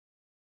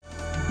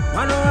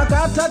Mano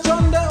akata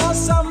chonde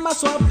osama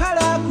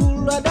swapala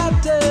kula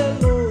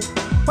datelo.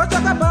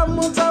 Kwachaka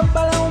pamuza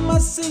bala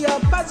umasiya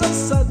pazo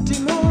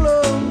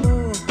satimulo.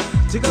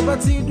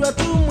 Tikapatidwa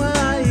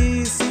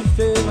tumwai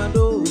sife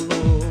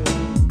madolo.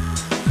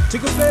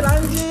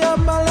 Tikuferanji ya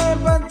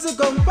malemba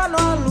nziko mpano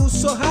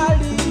aluso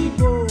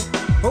halipo.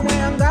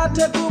 Omwe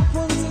angate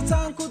kupunzi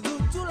tanku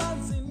tutula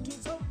zintu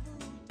zobu.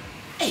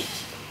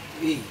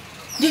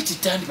 Ndiye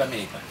titandi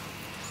pamenepa.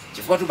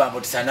 Chifukwa tu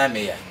bambo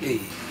tisaname ya.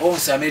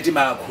 Onse amene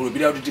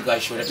timakhulupirira kuti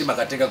tikashota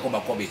timakatenga koma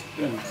kobe.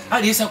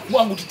 Aliyesa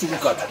kwangu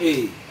tituluka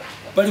tu.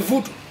 Pali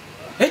vuto.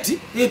 Eti?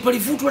 Pali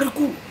vuto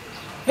lalikulu.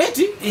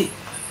 Eti?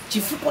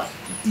 Chifukwa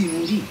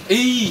inundi.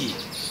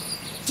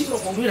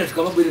 Tikakondwera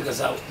tikamabwereka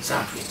zawo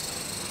zathu.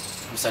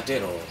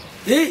 Musatero.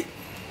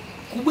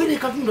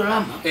 Kubwereka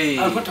ndalama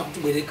alipata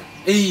kutubwereka.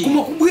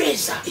 Kuma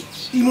kubweza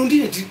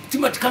inundine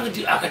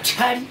timatikanga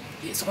akachali.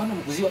 Sokano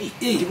mukuziwa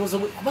ndipozo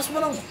kubaso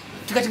mwanangu.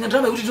 Tikatenga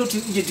drama kuti toti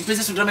nje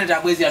dipesa drama ya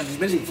abwezi anthu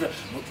zimene zifuna.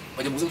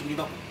 Paja muzo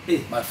kunyumba ko.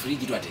 Ma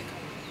fridge tu atenga.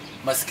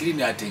 Ma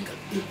screen atenga.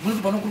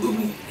 Mulungu pano kuti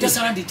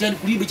tasala ndi chani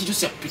kulibe chicho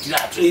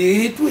chapitiratu.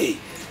 Twe.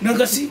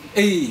 Nangasi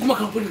kuma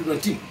kakupeleka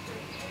timu.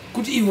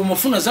 Kuti iwe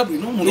mafuna zabu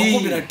ino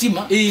munokobera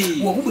tima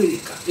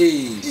wakubwereka.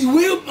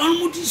 Iwe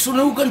pamuti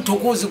sona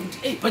ukanthokoze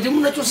kuti paja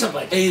munachosa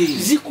paja.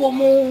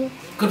 Zikomo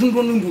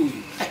katundu nundu.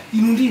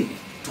 Inundine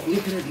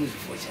tukulepera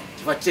zifo chani.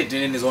 Chifate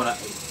tenene zona.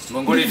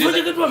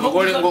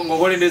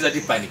 Ngongole ndeza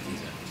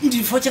tipanikiza.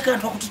 Ndifo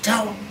chakanthu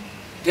akutitawa.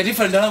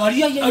 Ndifa ndalama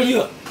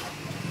aliya.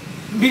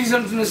 Mbili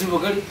zanu tunaziva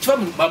kali. Chifwa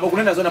baba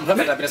kunenda zona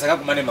mtaka tapira saka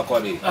kumane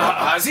makobe.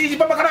 Si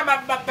baba kana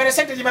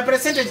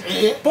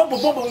percentage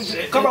pombo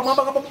kama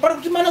mwamba kama para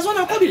kuti mana zona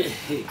makobe.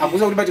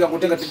 Akuza kuti batika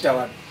kutenga pita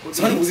wanu.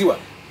 Sifani kuziwa.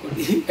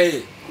 Kodi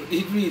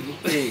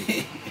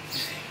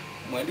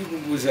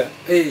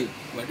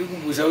Mwadi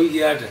kumbuza wiki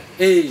hata.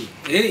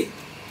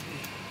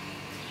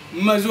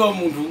 Mmaziwa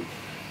muntu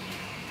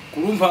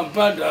kulumpa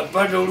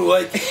mpanda ulu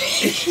wachi.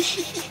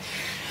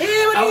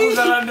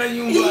 Akuzalanda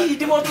nyumba.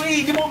 Ndimo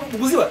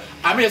kuziwa.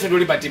 Amenya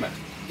sendoli patima.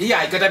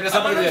 Iya ikatapira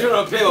sapa ile.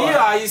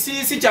 Iya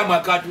si chama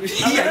katu.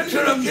 Iya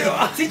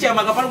choropewa. Si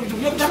chama kapana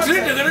kutumia kutapira.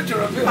 Tende kana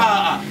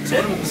choropewa.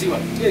 Sio kuziwa.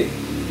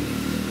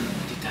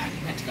 Titani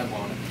katika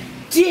mwaona.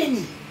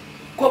 Tieni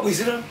kwa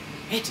bwizira.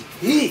 Eti.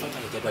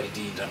 Fatale jabali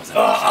di drama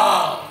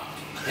sana.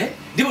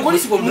 Ndimo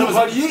polisi kwa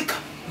drama aliyeka.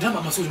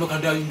 Drama masoji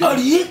makanda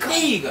aliyeka.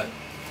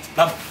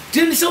 Baba,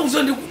 teni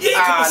sauza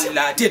ndikujeka.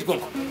 La tiet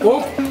konko.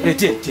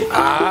 Tiet.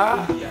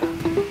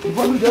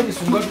 Ipo ndani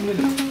sungatu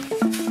nene.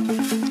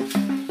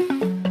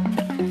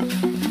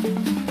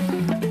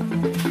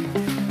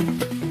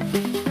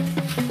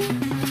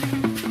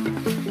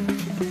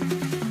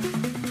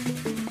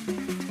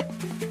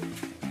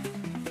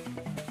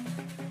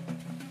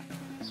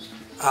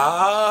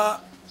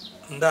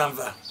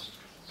 Ndamva.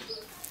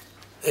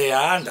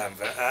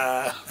 Ndamva.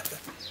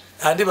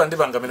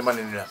 Ndiba ngamene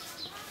manenera.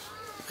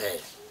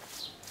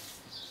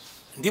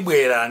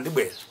 Ndibwera.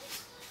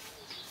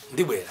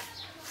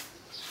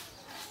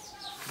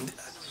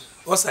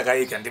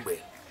 Osakayika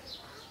ndibwera.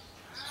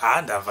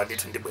 Ndamva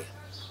ndithu ndibwera.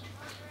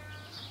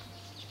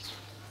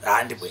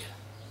 Ndibwera.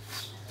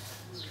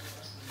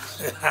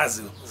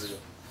 Azigo.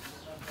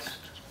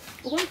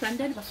 Ukuyankhula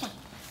ndani bafoni?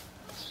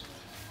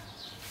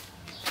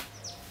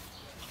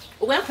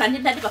 Ukuyankhula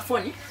ndani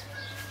bafoni?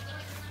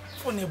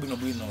 Foni bwino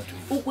tu.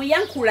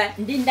 Ukuyankhula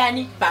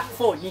ndani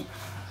bafoni?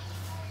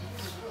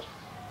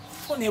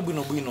 Foni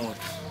bwino tu.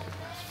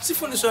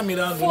 Sifoni swa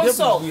milandu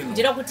ndebwino.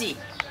 Ndira kuti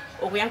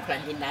ukuyankhula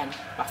ndani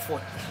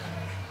bafoni.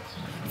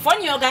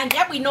 Foni yoga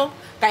ndiyabwino,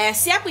 kaya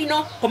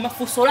siyabwino, koma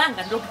funso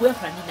langa ndilo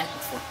kuyankhula ndani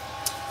bafoni.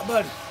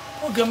 Abali.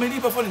 Ogameli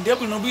bafoni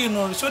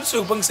ndiyabwino. Shoti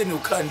so kupangiseni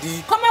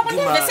ukhandi. Koma kuti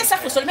mvesesa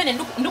funso limene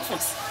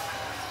ndikufunsa.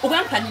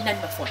 Ukuyankhula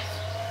ndani bafoni?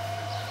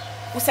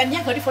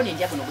 Usanyanga kuti foni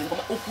ndiyabwino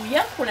koma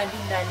ukuyankhula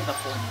ndani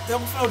bafoni?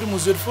 Ndakufuna kuti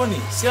muziwe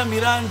foni siya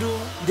milandu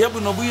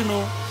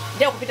ndiyabwino.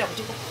 Ndiye kupita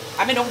kutiko.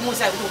 Amene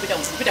ukumuza kuti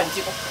kupita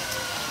kutiko.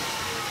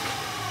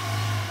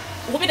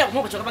 Ukupita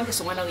kumoko choka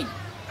pangeso mwana wina.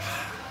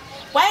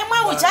 Kwaye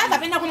mwa uchaka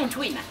pena ku munthu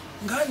wina.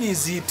 Ngani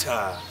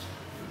zitha.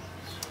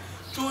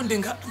 Chonde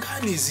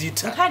ngani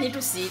zitha. Ngani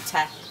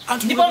tusitha.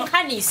 Ndipo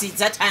ngani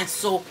isidza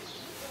tanso.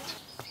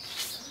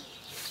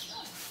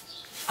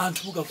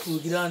 Anthu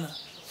mukakhulukirana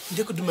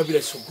ndiko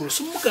timapira sogolo.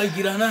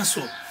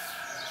 Simukayikiranaso.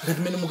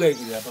 Ngati mene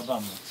mukayikirira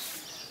papamo.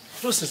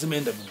 Tonse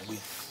zimenda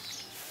bwino.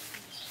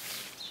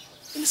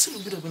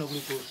 Inisibira kuna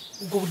kuliko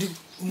ukuthi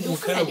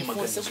umukhala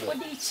kumagazi.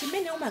 Kodi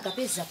chimene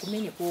umakapeza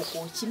kumene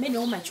koko, chimene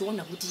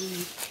umachiona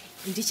kuti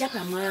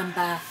ndichapa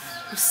mwamba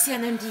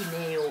kusiyana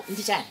ndineyo,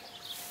 ndichani?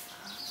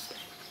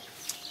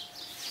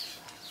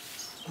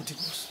 Kuti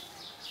kusi.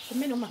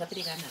 Kumene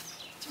umakaperekana.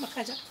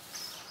 Chimakhaja?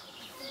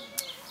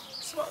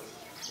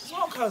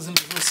 Kazi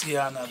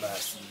ndosiyana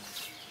basi.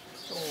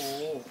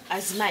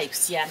 Azimai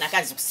kusiyana,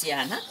 kazi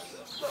kusiyana.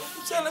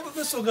 Kusiyana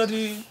kweso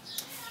ngati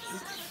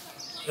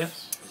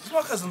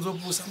Wakazi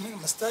nzopusa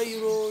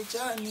mastayiro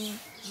chani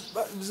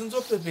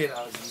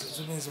zinzopepera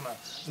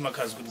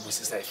zimakazi kuti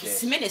busisa ife.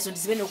 Zimenezo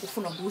ndizimene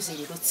ukufuna mbuze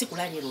lero tsiku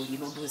la lero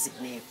lino nduzi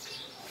kuneyo.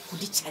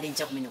 kuti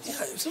challenge kumene ko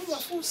Yeah,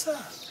 usimafusa.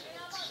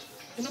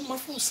 Ino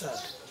mafusa.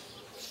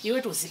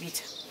 iwe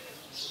tuzipita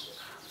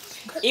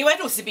iwe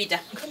tuzipita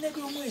Nkanyako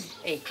yomwe.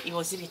 iwe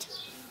uzipita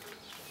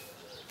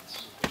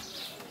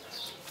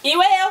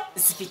iweyo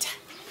zipita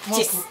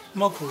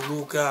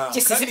Makuluka.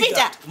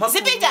 zipita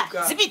zipita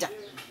zipita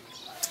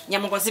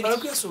nyamuko zipita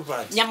Balakuya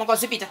supati. nyamuko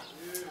zipita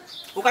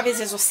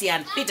ukapeze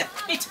zosiyana pita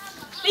pita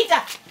pita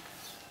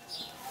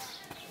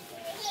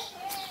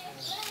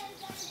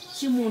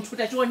chimunthu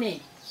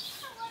tachioneni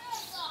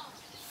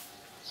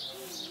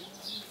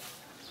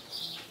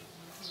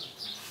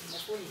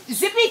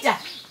zipita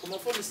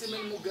Kumafoni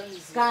semeni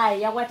muganizi.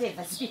 kaya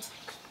whatever zipita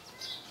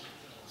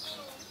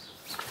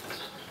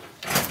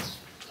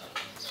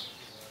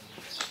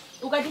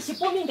ukati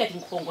chipumi ngati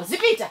mkhongo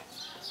zipita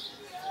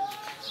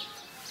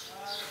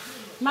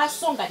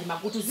maso ngati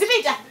makutu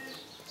zipita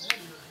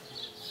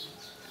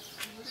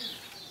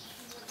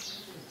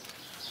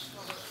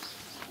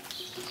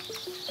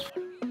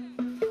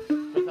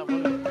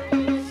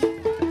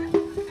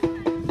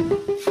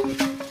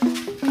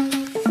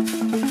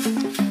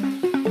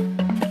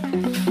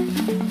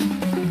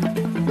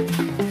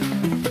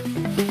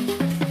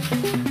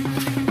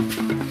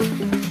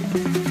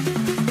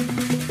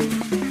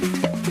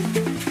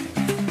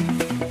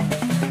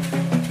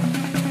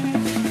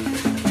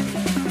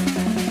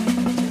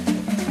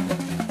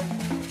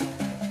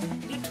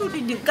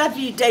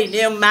kapita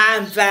ine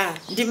mamva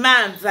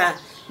ndimamva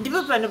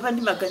ndipo pano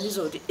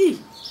pandimaganiza kuti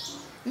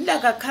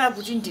ndakakhala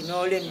kuti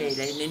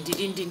ndinolemera ine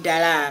ndili ndi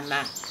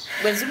ndalama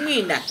bwenzi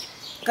mwina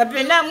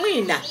kapena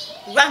mwina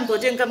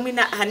kukangotenga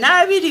mwina ana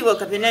awiriwo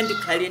kapena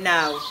ndikhale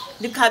nawo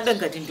ndikhabe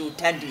ngati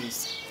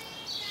ndiuthandiza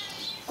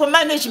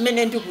komane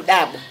chimene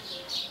ndikudabwa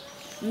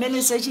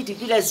mmene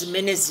sachitikira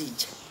zimene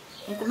zija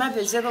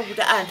nkumapezeka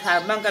kuti anthu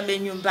amanga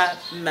benyumba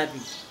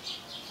m'mapiri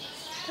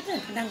kuti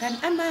ndangani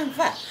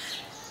amamva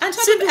anthu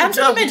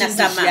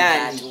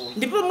samangani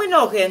ndipo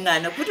mwina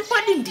ukayang'ana kuti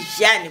kodi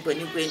ndijani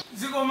kwenikweni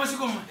Zikoma.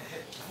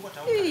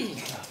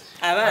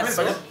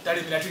 abaso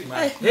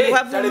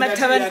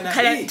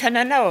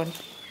wavumatathana nawona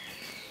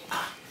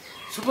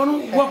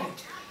Supano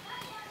wakuti.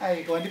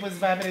 Ai, kwa ndipo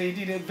zipapere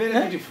itile very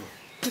beautiful.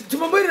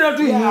 Timabwerera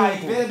tu Yeah,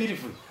 ino. very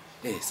beautiful.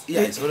 Yes,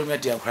 yeah, so mimi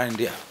ati akurani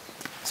ndia.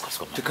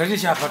 Tikali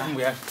chapa tumbu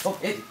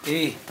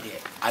yake.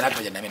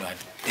 Alaka jana mimi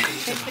watu.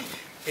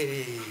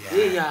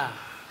 Ya.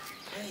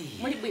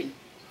 muli bwino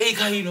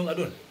Kaino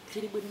adon.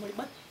 tili bwino muli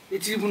bwa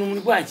Tiri buno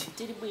muli kwachi.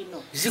 tili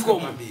bwino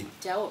Zikoma.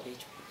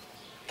 chaopecho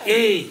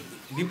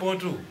Ndipo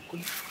tu.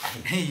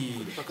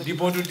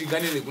 Ndipo tu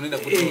tiganire kunenda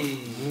kuti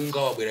munga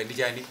wabwera ndi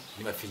chani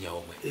ndi mafinya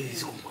omwe.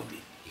 Zikomkombe.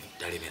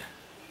 Talemera.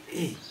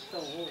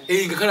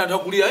 Ngakhala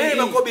ndakulira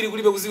makobiri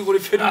kulibe kuziko kule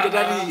fetu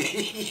tatani.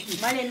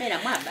 malemera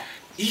mwaba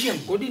Iya.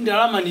 Kodi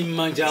ndalama ni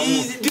mmanja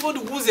mu. Ndipo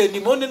ndikuuze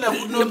ndimone na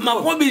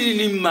Makobiri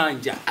ni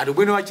mmanja.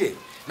 adobweno wache.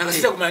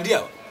 Nakasita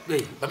kumandia.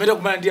 Pameta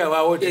kumandia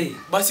wawote.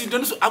 Basi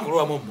ndoniso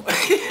angulowa momo.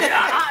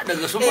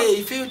 Dagasoma.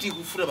 Ifeyo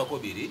tikufura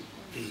makobiri.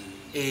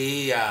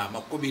 Ya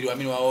makobiri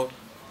wamini wao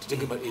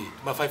tutenge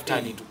ma 5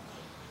 tani tu.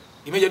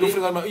 Imeja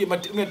ndofura ma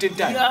 10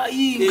 tani. Ya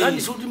hii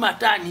kani suti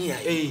matani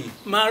ya. Eh.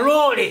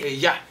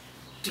 Malole. Ya.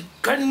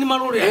 Tikani ni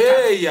malole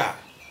atatu. Ya.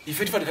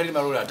 Ife tifani kali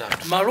malole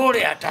atatu.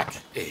 Malole atatu.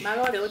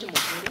 malole oti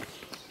mukule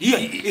Iya.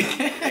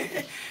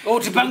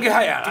 Tipange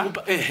haya.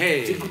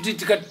 Tikuti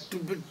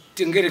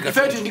Tengereka.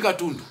 Ife ndika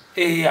tundu.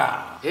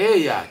 Ya.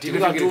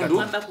 Tika tundu.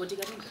 mwamba kuti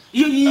katunga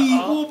Iyi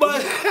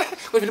kuba.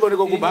 Kwa vile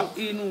boneka kuba.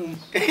 Inu.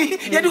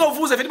 Yandi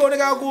kufuza vile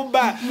boneka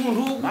kuba.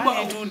 Mundu kuba.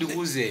 Mani tu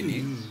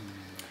ndikuzeni.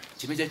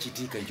 Chimeja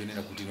chitika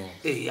njonena kuti no.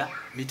 Ya.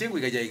 Mitengo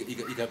ikaja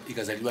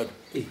ikazaliwa.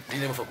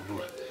 Ndine mafa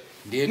kudura.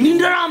 Ndiye Ni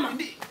ndalama.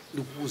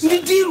 ndikuuza.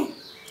 Nditiru.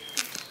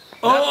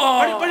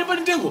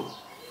 Pali mtengo.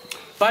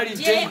 Pali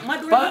je mtengo.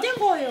 mwadula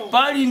mitengoyo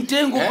Pali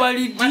mtengo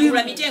pali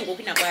mwadula diru. mitengo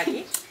kwina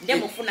kwake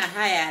ndemufuna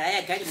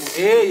haya gali mu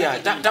Ya,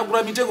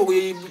 takula mitengo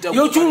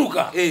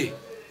Yochuluka.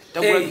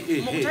 Takula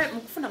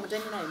mukufuna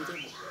mutani nayo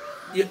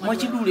mitengo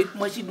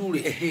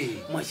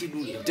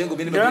Mwachidule. mitengo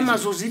bene Ndalama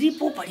zo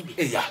zilipo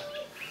palibe. Ya.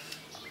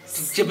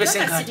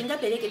 Chepeseka.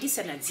 sitingapereke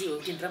tisanadziwe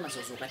kuti ndirama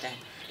zozokatani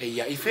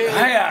Ya, ife.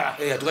 Haya.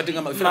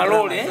 Tukatenga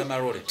Malole.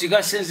 malole.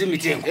 Tikasenze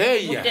mitengo.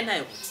 mukute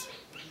nayo kuti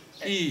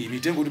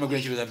Mitengo kuti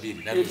magwira chiro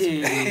zambiri.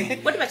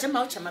 kodi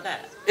pachamawo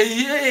chamakala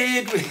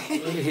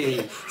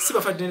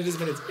Siba fadene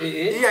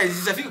zimenezi. Ya,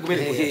 zisafika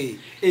kumene.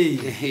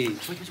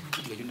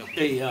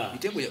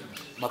 Mitengo ya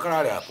makala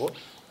ale hapo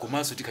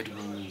komanso tikati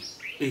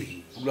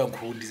kugula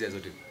nkhundi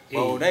zote.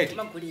 Waona iti?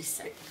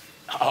 magulisa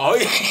Ai.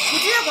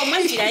 kutira kwa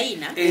mwanjira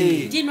ina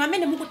ndinu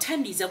amene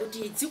mukuthandiza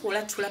kuti dziko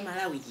lathu la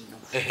Malawi lino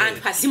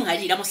anthu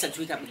azimwalira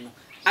mosadziwika bwino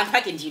anthu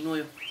ake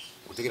ndinuyo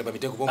Kutekera pa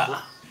mitengo pompo.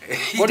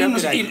 Kodi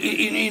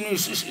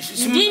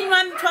ndinu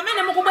anthu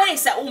amene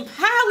mukubweresa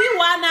umphawi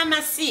wana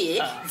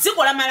masiye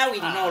dziko la Malawi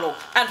linolo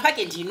anthu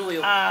ake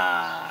ndinuyo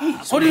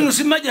Kodi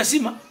nusimaja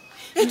sima?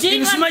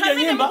 Simaja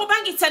nyemba.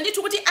 Kupangitsa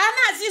ndithu kuti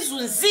ana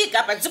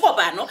azizunzika pa dziko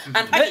pano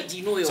anthu ake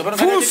ndinuyo.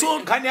 Funso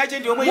nkhani yache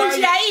ndi omwe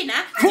Munjira ina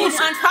ndinu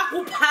anthu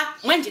akupha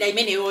mwenjira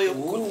imeneyoyo.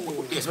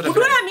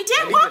 Kudula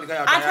mitengo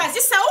anthu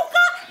azisauka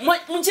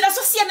munjira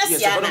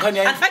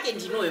zosiyana-siyana anthu ake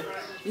ndinuyo.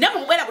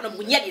 Nemukubwera kuno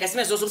mukunyadira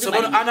zimene zozo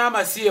kuti ana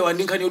amasiye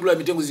wandi nkhani yodula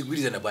mitengo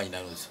zigwirizana bwanji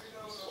nanonso.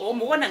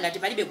 Mukuona ngati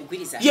palibe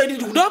kugwirizana. Iye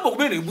nditi kudaba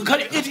kumene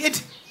nkhani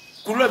eti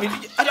kudula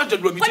mitengo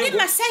atadula mitengo. Kodi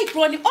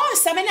macyclone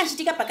onse amene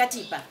achitika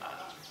pakatipa.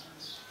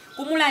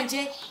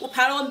 Kumulanje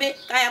kuphalombe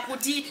kaya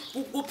kuti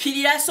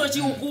kuphirira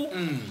sochi uku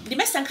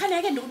ndimesa nkhani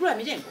yake ndikudula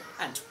mitengo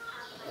anthu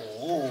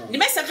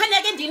ndimesa nkhani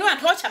yake ndinu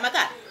anthu otcha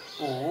makala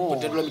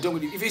kutadula mitengo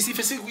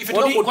ife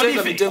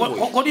tikangotenda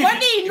mitengo kodi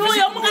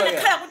inuyo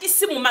mukanakhala kuti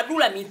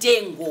simumadula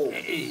mitengo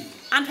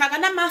anthu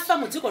akanamafa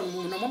mu dziko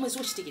muno momwe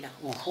zikuchitikira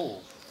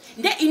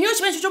nde inuyo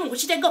chimene cho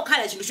mukuchitenga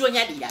kukhala chinthu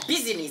chonyadira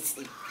business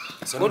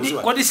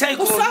kodi cyclone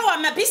kusawa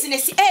ma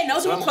business ena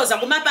uti mukhoza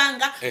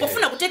kumapanga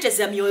kufuna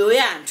kuteteza miyoyo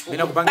ya anthu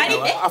mina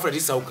kupanga after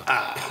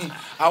tisauka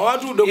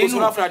awatu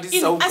ndokusula after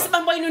tisauka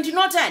asibambo inu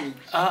ndinotani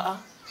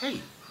hey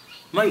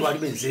mai wali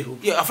benzeru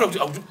after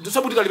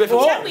sabuti kalibe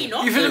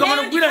chabwino ife kama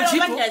kugwira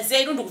ntchito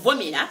nzeru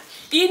ndikuvomera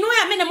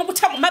inuyo amene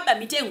mukutha kumaba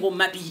mitengo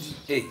mabiri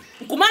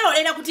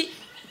kumalolera kuti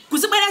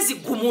kuzibwera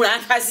zigumula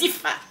anthu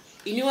azifa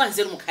inuyo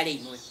anzeru mukhale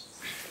inuyo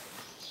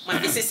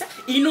mwandisesa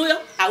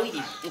inuyo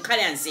awiri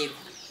mukhale anzeru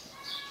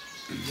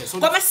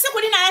kwa masiku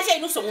lina yacha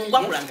inuso Mulungu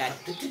akulangani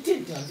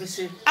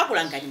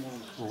akulangani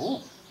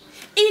Mulungu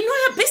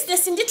inuyo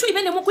business ndithu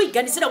imene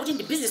mukuiganizira kuti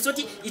ndi business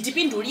oti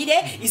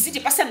itipindulire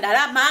isitipasa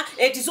ndalama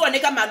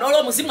tizioneka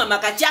madolo muzimwa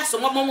makachaso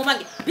momwe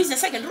mangi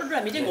business yake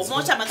ndodula mitengo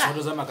mocha makala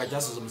ndo za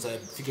makachaso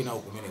zomsafike nawo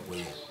kumene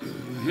kweyo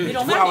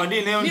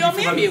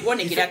milomwe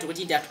ikuonekera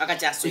kuti ndi athu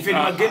akachaso ife ni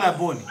magena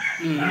boni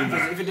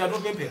ife ndi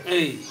atopempe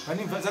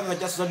pani zaka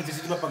kachaso zanu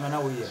visitipa panga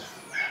nawo iya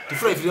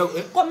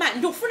koma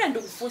ndikufuna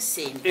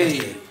ndikufunseni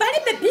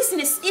palibe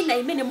business ina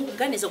imene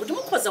mukuganiza kuti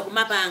mukhoza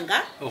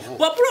kumapanga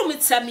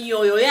populumutsa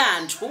miyoyo ya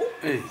anthu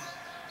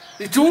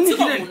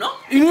tiunikire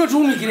inuyo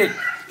tiunikire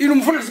inu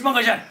mufuna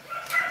tisipanga chani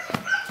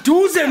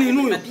tiuzeni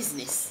inuyo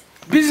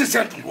business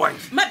yathu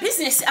ndwanji ma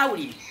business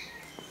aulimi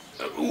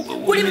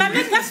kuli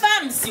mameka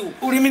farms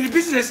ulimini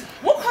business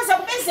mukhoza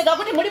kupezeka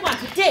kuti muli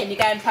anthu 10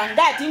 kaya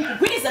mpangati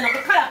nkugwirizana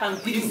kukhala pa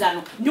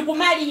mgwirizano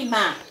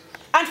ndikumalima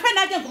anthu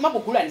ena ake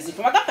nkumakugulani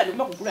zinthu makapani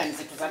kumakugulani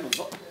zinthu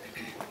zanuzo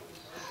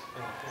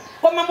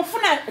koma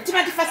mufuna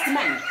timati fast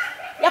money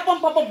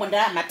yapompopo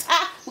ndalama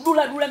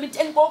kudula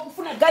mitengo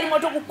kufuna gari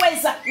moto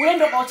kukweza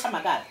ulendo kaotcha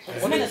makala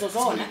zimene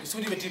zozoona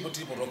sikuti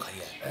tipo roka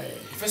ya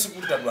ife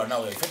sikuti tadula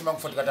nawo ife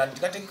timakufuatika tani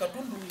tikatenge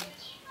katundu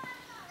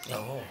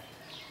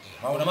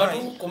maona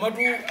matu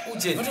komatu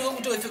ujeni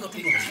kuti ife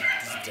katundu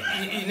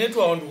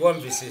inetu awandu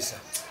kwamvesesa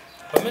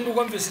pamene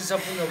kwamvesesa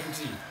funa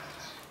kuti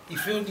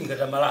ife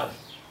ndingata Malawi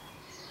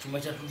chuma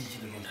chatu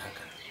chili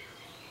munthaka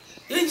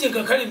inje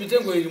ngakhale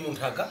mitengo ili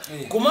munthaka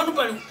komatu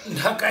pali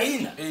nthaka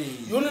ina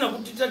yonena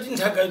kuti tati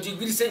nthaka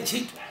tigwirise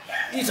ntchito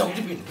ita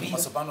kuti pindu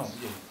masapano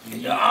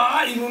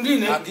inu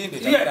ndine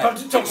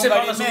pati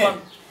takusepana sopano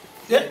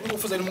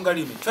ufuza ni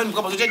mungalime fani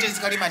mukapa zote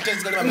zikalima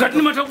ngati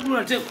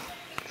nimatakudula teko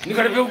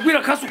nikalepe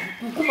kugwira khasu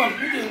kukuma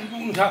kuje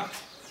nthaka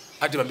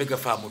ati bambeka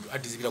famu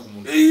ati zipira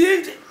kumundu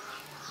yende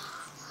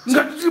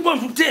ngati tili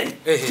banthu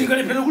 10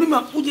 tingalepera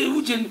kulima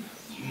uje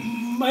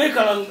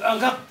maekala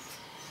angapo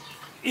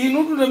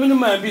inu tutamene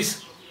mayambisa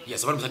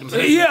yes abantu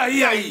msadi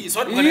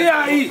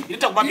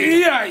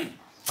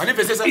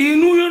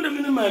inu yonda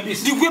mene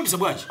mayambisa ndikuyambisa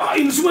bwanji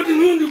inu simati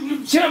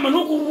inu chairman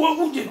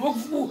wakuje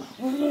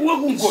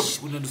wakunkoda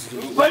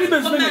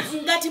palibe zimene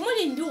ngati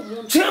muli ndi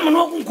umuntu chairman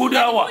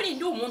wakunkoda awa muli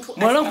ndi umuntu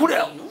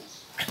mwalankhula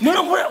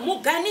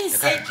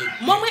muganize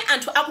momwe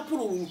anthu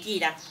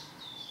akupululukira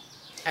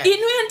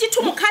inuyo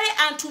ndithu mukhale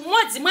anthu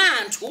mmodzi mwa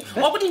anthu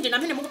wakuti ndina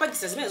amene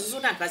mukupangisa zimene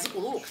zozoti anthu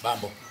azipululuka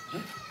bambo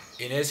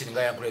inesi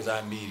ndingayankhuleza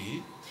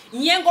ambiri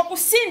nyengo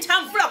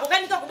kusintha mvula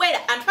kukanika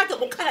kubwera anthu ake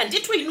kukhala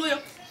ndithu inuyo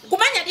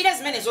kumanyadira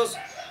zimene zozo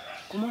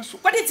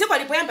kwati dziko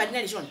lipoyamba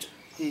linali choncho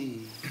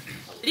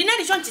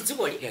linali chonchi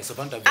dzikoli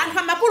anthu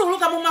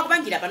amapululuka momwe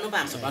akupangira pano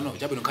pano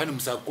chabwino nkhani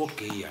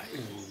musakoke iya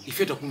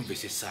ife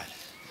takumvesesana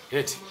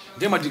eti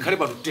ndema ndikhale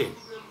patu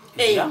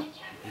 10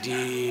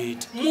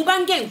 nditi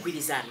mubange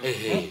mgwirizano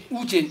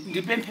uje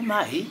ndipemphe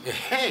mayi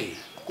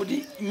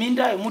kuti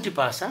mindayo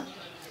mutipasa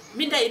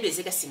mindayo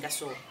ipezeka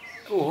singasowa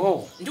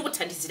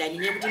ndikuthandizirani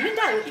ine kuti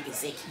mindayo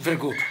ipezeke very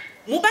good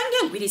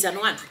mubange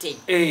mgwirizano anthu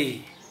 10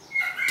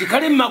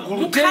 tikale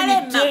magulu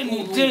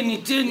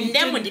 10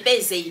 ndemo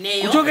ndipeze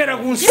ineyo kuchokera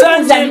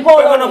kunsanje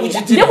mpaka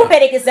kuchitira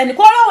ndikuperekezani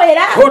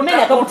kolowera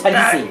kumene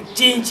akakuthandizeni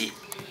chinji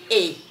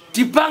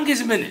tipange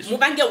zimenezo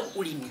mubange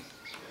ulimi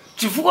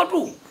chifukwa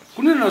tu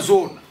kunena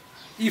zona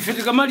ife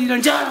tikamalira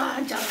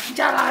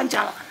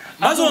njala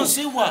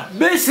mazonsiwa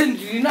bese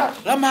ndilina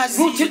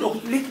lamazi nuchedwa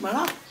kupeleka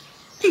Malawi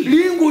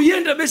lingu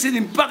yenda bese ni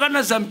mpaka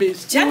na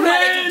Zambezi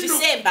January to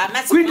December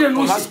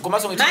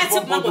komaso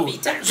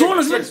ngitipita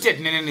zona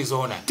nene ni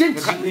zona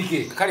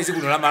kale siku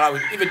la Malawi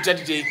ife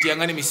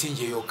tiyangane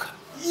misinje yoka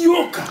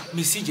yoka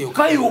misinje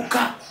yoka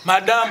kayoka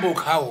madambo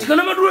kawo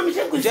tikana madula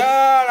mitengo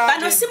jala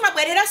bano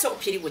simabwerera so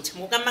kupiri kuti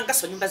mukamanga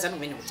so nyumba zanu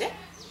mene kuti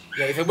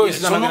ya ife boy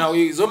sina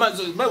mangena zoma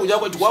kuja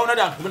kwa tukwaona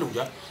da kumene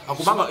kuja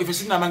akubanga ife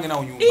sina mangena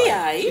nyumba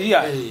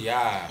iya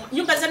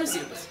nyumba zanu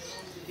zili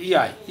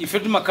iya ife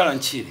tumakala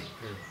nchire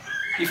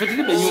ife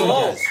tilibe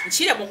nyumba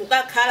nchire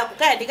mukukakhala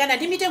kukayandikana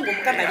ndi mitengo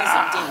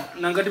mukamaliza mtengo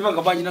nanga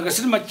tipanga banji nanga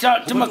sili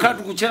timakhala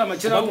tukuchera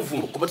machera akufu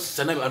kupata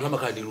sana anthu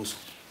amakhala ndi luso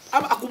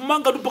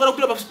akumanga tupakala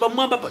kupita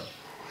pamwamba pa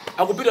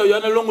akupita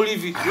yana long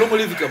live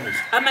kamuzi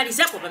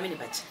amalizako pamene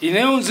pacha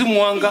ineyo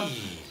mzimu wanga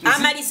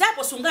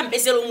amalizako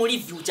sungambezero mu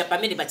live ucha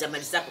pamene pacha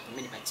amalizako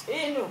pamene pacha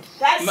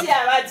kasi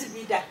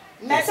abadzipita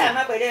nasa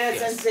mabwerera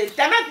sanse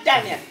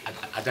tamapitanya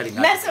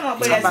atalinga nasa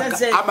mabwerera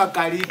sanse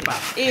amakalipa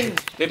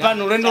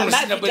pepano lendo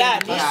lusina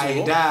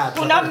bwerera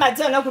kuna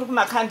madzana kuri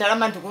kumakhanda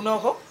lamandu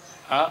kunoko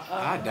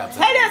adaba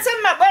hali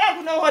asema bwera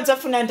kunoko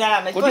dzafuna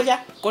ndalama chikoja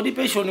kodi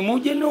pension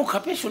muje noka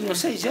pension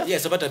yoseja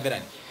yes abata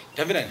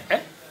tamverani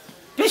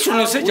pension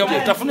yoseja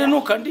mutafune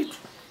noka nditu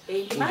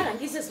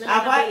malangiza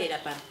zinabwerera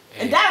pa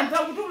ndamva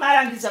kuti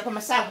malangiza kwa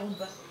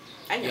masakumba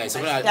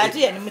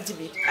tatiye ni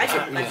mutibita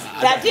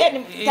tatiye ni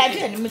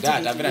mutibita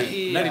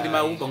nali ndi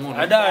maumba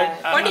ngono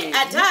kodi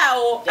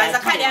atao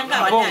azakali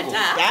anga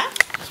wadata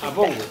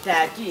abongo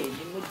tatiye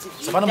ni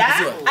mutibita sabana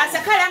mkuziwa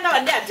azakali anga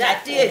wadata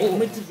tatiye ni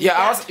mutibita ya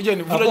awas ijo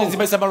ni vuto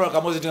nzimba samara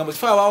kamozi tingambo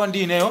fa wawa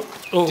ndi ineyo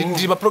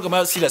ndi ma program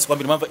ya serious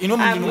kwambiri mamva ino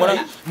mndinu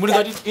mwana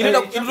mulikati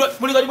inenda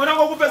mulikati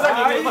mwanangu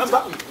kupezani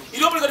mamva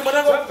ino mulikati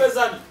mwanangu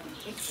kupezani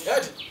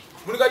yati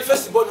mulikati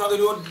festival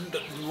ngakali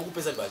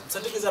ukupezani bali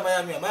satekeza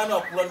mayami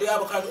akula ndi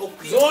aba kali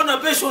zona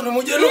pension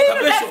muje noka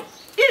pension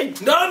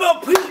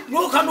ndalama phi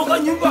noka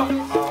nyumba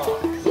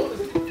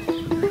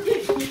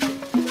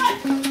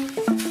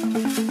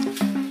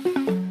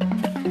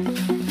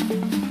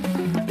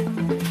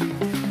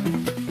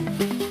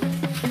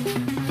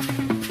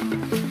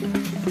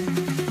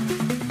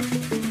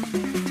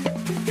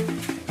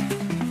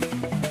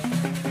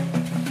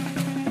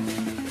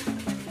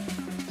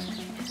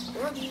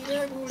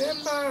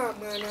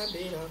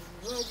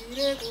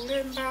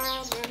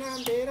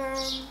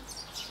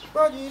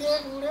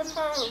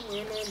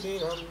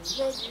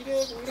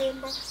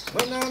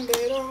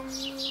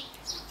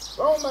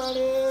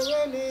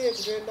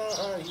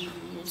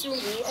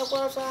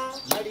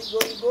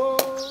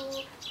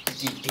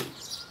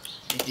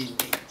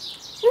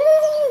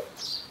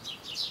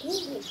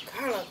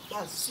kala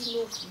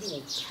basino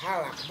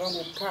kala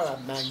bango kala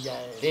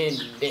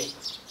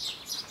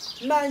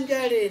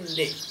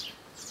manjalende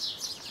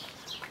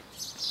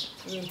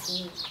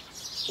mtu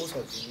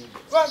osazini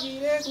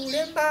wagire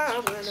kulemba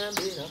mwana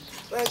mbera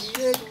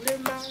wagire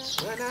kulemba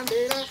mwana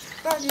mbera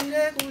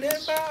wagire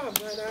kulemba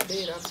mwana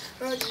mbera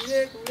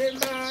wagire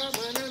kulemba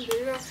mwana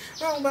mbera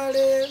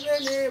naumale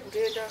vene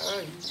kutenda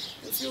ai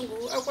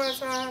msungu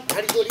akwasa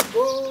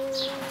aligoligo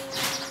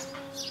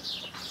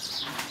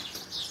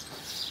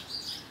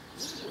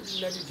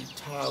nati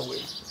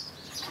ditawe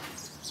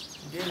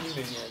ngeni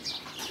menyani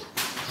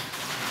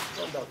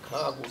kanda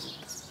kago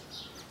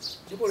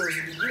ndipo lero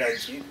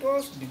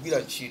sindigwira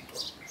ntchito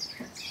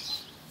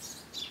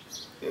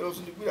lero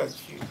sindigwira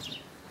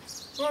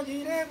ntchito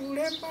wagire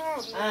kulemba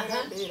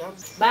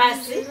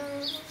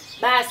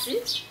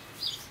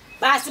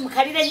basi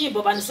mukhalire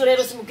nyimbo pano so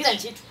lero simugwira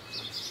ntchito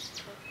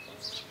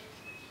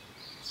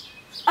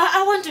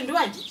wantu ndi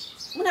wanje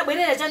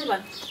munabwerera chani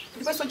pano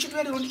ndipasa ntchito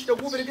ya lero ndichita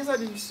kuperekeza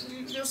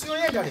siyo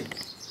yenda le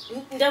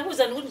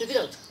ndakuza ndikuti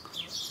ndipita kuti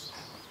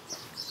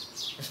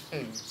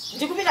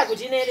ndikupita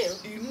kuti ine lero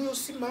inuyo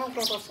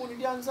simalankhula pafoni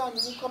ndi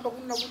anzanu mukamba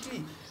kunena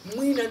kuti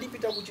mwina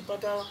ndipita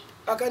kuchipatala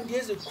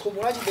akandiyeze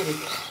khomo la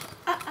chiberekero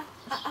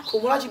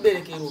khomo la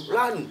chiberekero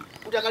lanu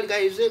kuti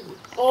akalikayezedwe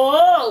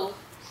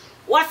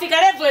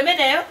wafika level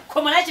imeneyo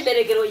khomo la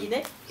chiberekero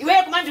ine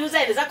iweyo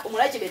kumandiuza ine za khomo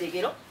la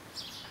chiberekero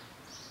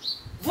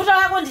vuto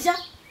lako ndicha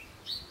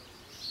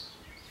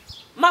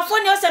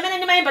mafoni yose amene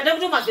ndimayimba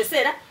ndikuti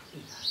umamvesera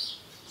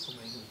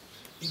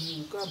inu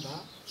mukamba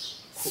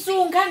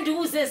sunga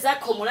ndiuze za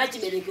khomo la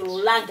chiberekero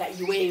langa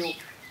iweyo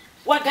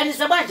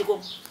waganiza bwanji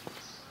komo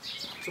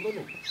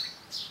sobono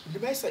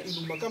ndimayisa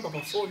inu makamba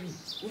pafoni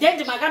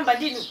ndi makamba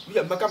ndinu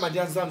iya makamba ndi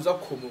anzanu za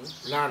khomo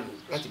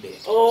lanu la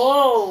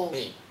chiberekero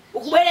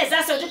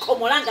ukubwereza so kuti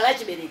khomo langa la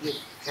chiberekero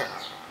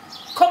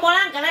khomo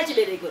langa la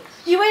chiberekero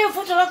iweyo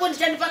vuto lako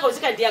ndichani paka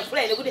uzika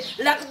ndiyankhula ine kuti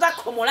za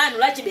khomo lanu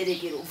la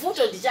chiberekero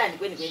vuto ndichani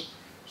kwenikweni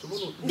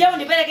sobono ndiye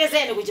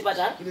undiperekezeni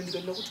kuchipatala ine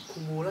ndikanena kuti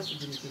khomo la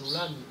chiberekero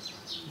lanu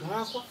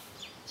ngalakwa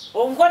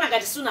ongona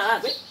ngati suna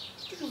lakwe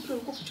ndikumbira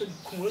ko kuchani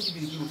khomo la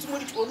chiberekero simwe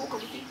chikonoka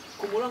kuti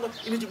khomo langa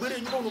ine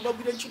chibwere nyumba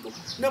unobabira ntchito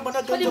namba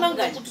na kodi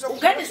mangani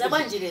uganiza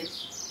bwanji lero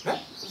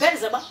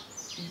uganiza ba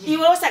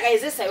iwe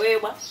osakayezesa iweyo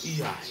bwa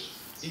iyayi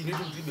ine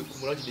ndilibe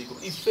khomo la chiberekero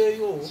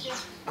ifeyo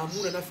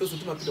amuna nafeso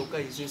timapita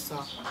kukayezesa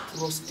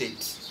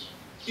prostate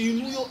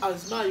inuyo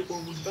azimayi ko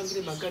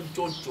mutipangire makani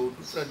choncho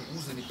ndifuna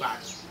ndikuuze ni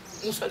pano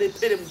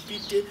musalephere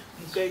mupite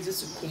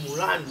mukayezese khomo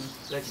lanu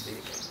la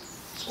chiberekero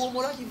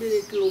khomo la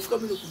chiberekero ufika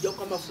mene kuja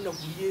kwa mafuna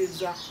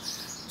kuyeza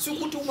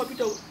sikuti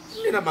umapita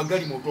nena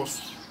magali motoso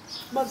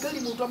magali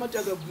moto amati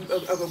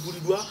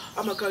akagulidwa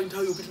amakhala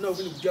nthawi yopita nawo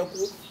kumene kujako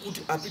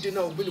kuti apite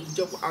nawo kumene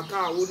kujako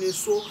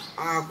akaoneso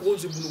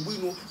akonze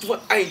bwinobwino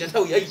chifukwa ayenda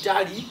nthawi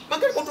yayitali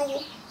magali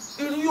motowo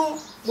inuyo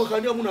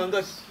mwakani amuna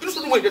angati inu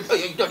sotu mwayenda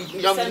nthawi yayitali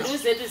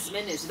sanduzetu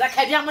zimenezi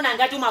zakhati amuna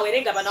angati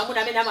umawerenga pano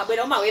amuna amene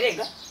amabwera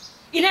umawerenga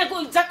ine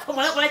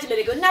zakhomo lako la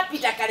chibereko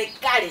napita kale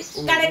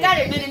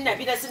mmene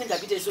ndinapita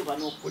sindingapiteso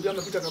panopo kodi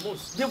amapita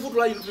kamosi ndiye vuto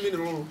la inu limene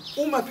lolo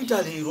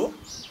umapita lero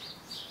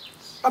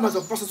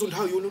amaza kupasa zo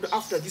nthawi yoni kuti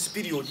after this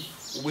period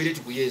ubwere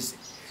tikuyeze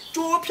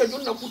chopsa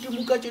chonena kuti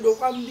mukachedwa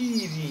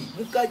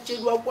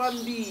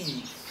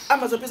kwambiri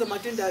amazapeza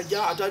matenda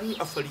aja atani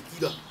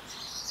afalikira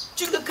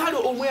chingakhale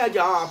omwe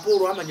aja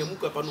apolo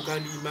amanyamuka pano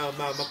kandi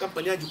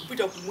makampani aji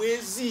kupita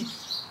kumwezi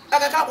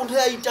akakhala kunthawi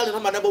yayitali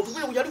namadaba kuti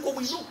kumene kuchaliko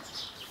bwino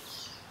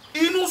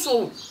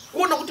inunso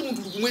kuona kuti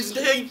munthu uli kumwezi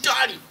nthawi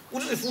yayitali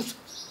kuti zifunsa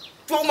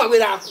chifukwa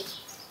umabwerako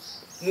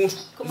munthu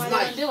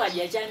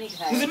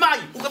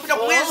mzimayi ukapita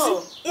kumwezi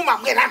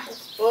umabwerako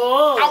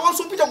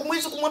awonso upita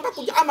kumwezi kumwamba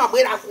kuja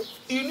amabwerako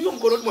iniyo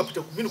mkono kuti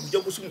mwapita kumene kuja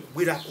kusi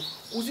mukubwerako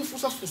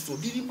uzifunsafunso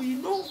ndili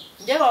bwino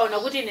ndewaona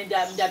kuti ine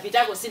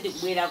ndapitako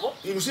sindikubwerako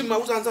inu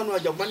simauza anzanu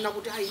aja kumanena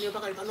kuti ine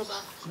pakali panopa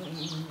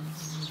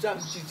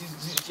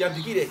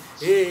chiyambikire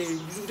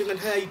ndizikutenga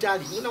nthawi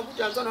yayitali nona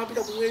kuti anzanu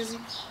apita kumwezi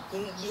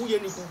muye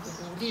ni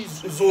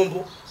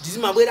zombo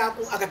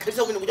ndizimabwerako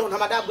akakhalisa kumene kuja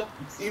kunthamadabwa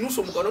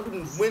inunso mukaona kuti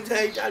munthu mwenzi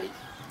yayitali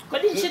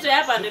kodi ntchito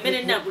yapano imene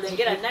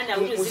ndinakulengera nani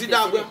akuti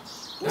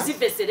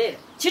uzimveserera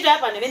ntchito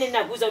yapano imene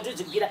ndinakuuza kuti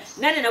uzigwira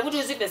nani nakuti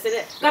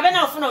uzimveserera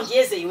kapena ufuna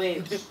undiyeze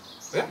iweyo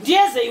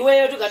ndiyeze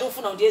iweyo tikati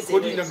ufuna undiyeze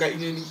kodi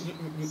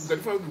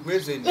ngatifuna kuti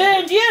kweze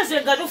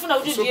ndiyeze ngati ufuna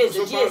kuti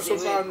ndiyeze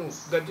sopano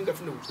ngati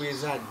ngafuna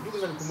kukwezani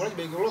ndikwezani kumula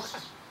chibereko lokha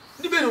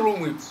ndibere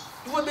lomwe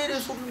ndiwabere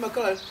so kuti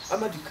makhala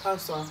amati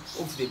cancer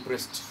of the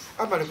breast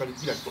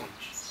amalekalikwira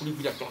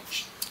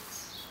tonch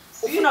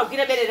ufuna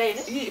kugwira berera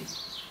ine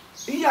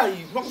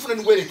iyayi makufuna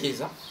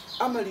ndikuwerekeza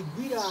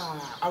amaligwira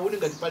aone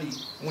ngati pali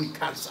muli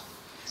cancer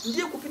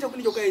ndiye kupita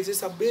kuni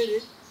chokayezesa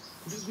bere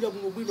kuligwira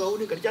bwinobwino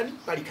aone ngati chani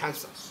pali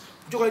cancer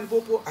kuchoka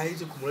ndipopo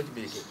ayeze kumula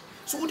chiberekero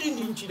sikuti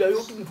ndi njira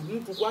yoti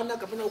munthu kwana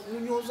kapena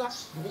kumunyoza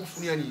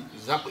ndikukufunirani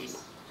zabwino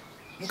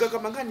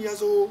mkakamangani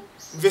yazo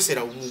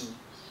mvesera umumu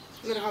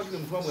ngati hawo ndi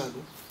munthu wa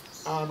mwano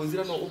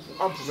mwezirano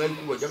ampumula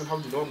ikulu ajanga hawo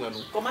ndi wa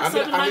mwano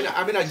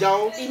amene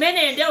jawo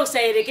imene ndiye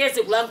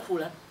usayerekeze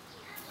kulankhula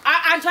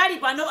anthu ali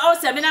pano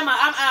awose amene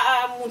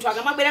munthu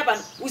akamabwera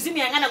pano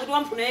uzimiyang'ana kuti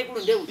wamphunira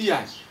ikulu ndewu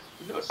iya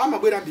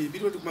amabwera mbiri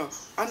kuti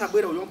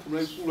anabwera uyo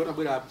wamphunira ikulu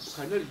anabwera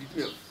kanali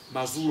nditime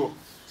mazulo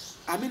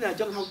amene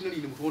ajanga hawo ndinali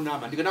ine munthu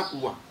onama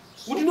ndikanakuwa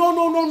kuti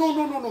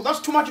no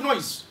that's too much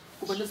noise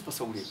kuba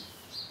ndazipasa ulemu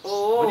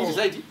wani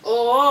zaidi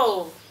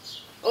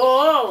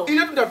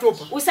ine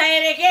tundatopa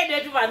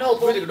usayerekedwe tu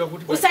panopo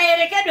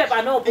usayerekedwe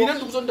panopo ine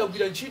ndikuzonda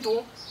kugwira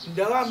ntchito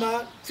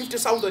ndalama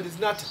 50,000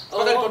 zinata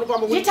pakali panopo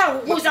amwe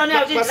nditakukuza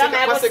ona kuti drama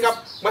yako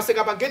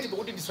maseka pageti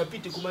pokuti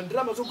ndisapite kuma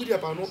ndrama zogwirira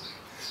pano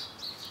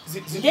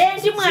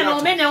ndi mwana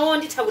umene wo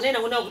nditakunena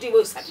kuna kuti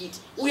iwe usapite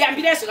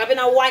uyambireso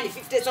kapena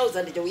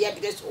 50,000 je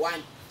uyambireso 1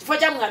 chifukwa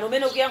cha mwana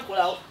umene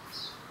ukuyankhulawo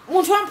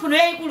munthu wamphuno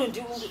yayikulu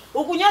ndi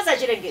ukunyoza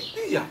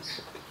chilengedwe iya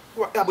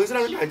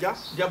abwezera ngaja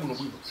ndiabuno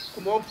bwino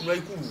kuma wamphuno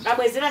yayikulu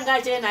abwezera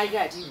ngache ena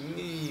ikati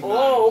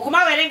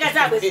ukumawerenga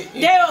zabwe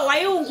ndeyo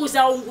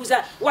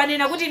waiunguza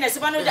wanena kuti ine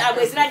sipano kuti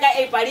abwezera nga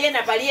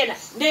paliena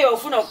ndeyo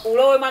ufuna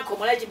ulowe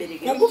makhomo la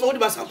chiberekero kunguva kuti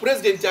basa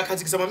president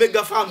akhazikisa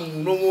mamega farm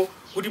munomo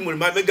kuti muli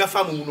mamega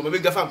farm muno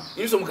mamega farm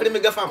inso mukhale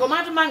mega farm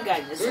koma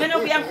tumanganya zimene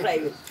ukuyankhula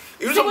iwe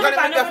inso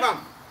mukhale mega farm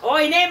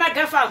ine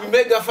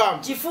mega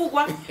farm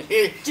chifukwa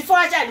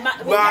chani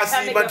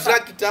basi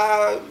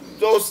matrakta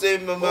zose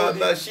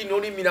machine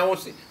olimira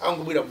onse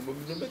angobwera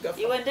mega farm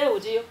iwe ndewu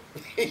tiyo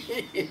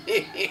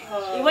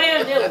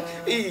iweyo ndewu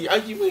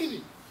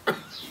achimwiri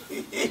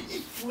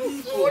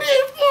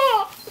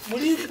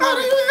Mulipo.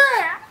 Are you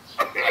there?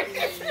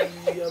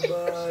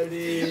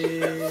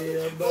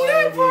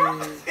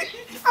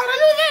 Are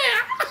you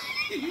there?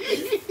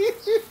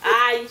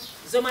 Ai,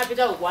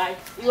 zomapita ukwai.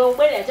 Iwe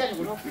ubwele achani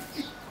kuno.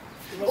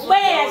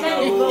 Ubwele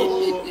achani kuno.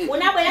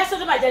 Unabwela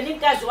soto majani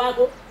mkazi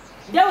wako.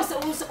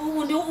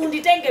 Ndio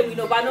unditenge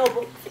wino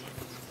panopo.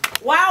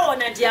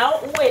 Waona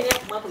ndiao uwene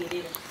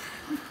kumabwelera.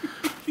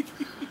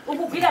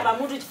 Ukugwira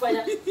bamuntu chifanya.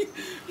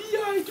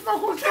 Ya,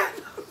 ichimakotana.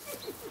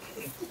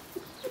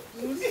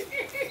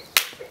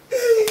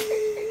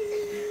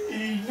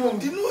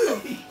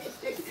 Ndinuyo.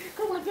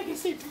 Kama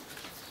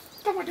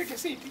teke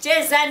siti.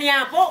 Chezani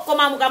hapo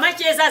koma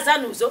mukamacheza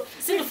zanuzo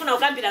sindifuna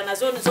ukambira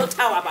nazo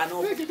zotawa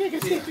pano.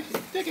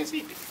 Teke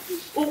siti.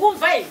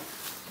 Ukumva hivi?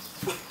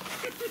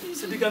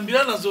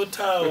 Sindikambirana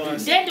zotawa.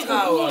 Ndendi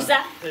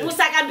kukuuza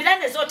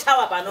usakambirane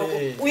zotawa panopo.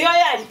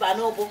 Uyoyo ali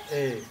panopo.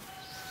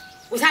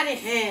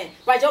 Usane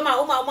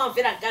pajoma uma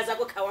mvera ngaza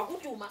ko khawa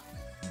kutuma.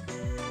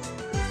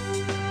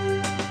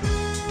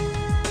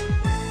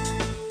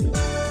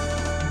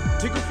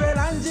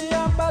 Tikuferanji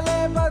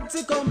abale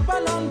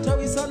batikompano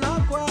ntawisana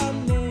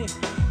kwane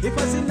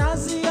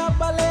ifasinazi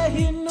abale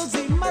hinu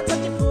zimata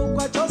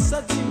chifukwa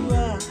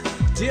chosatiwa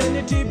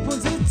tiyeni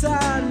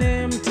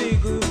tiphunzitsane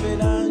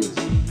mtikuferanji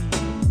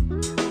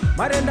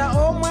marenda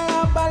omwe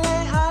abale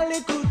ali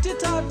kuti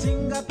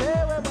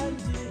tatingapewe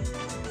bwanji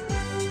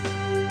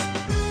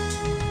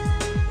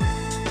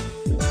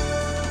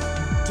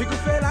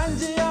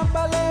tikuferanji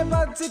abale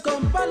padziko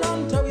mpano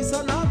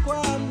nthawisana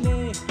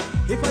kwane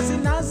ifa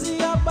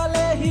zinazi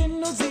abale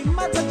hinu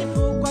zimadza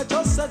chifukwa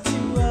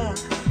chosadziwa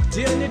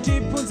tiyeni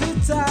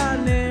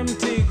tiphunzitsane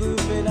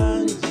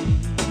mtikuferanji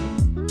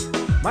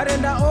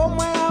marenda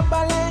omwe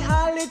abale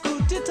ali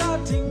kuti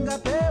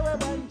tatingapewe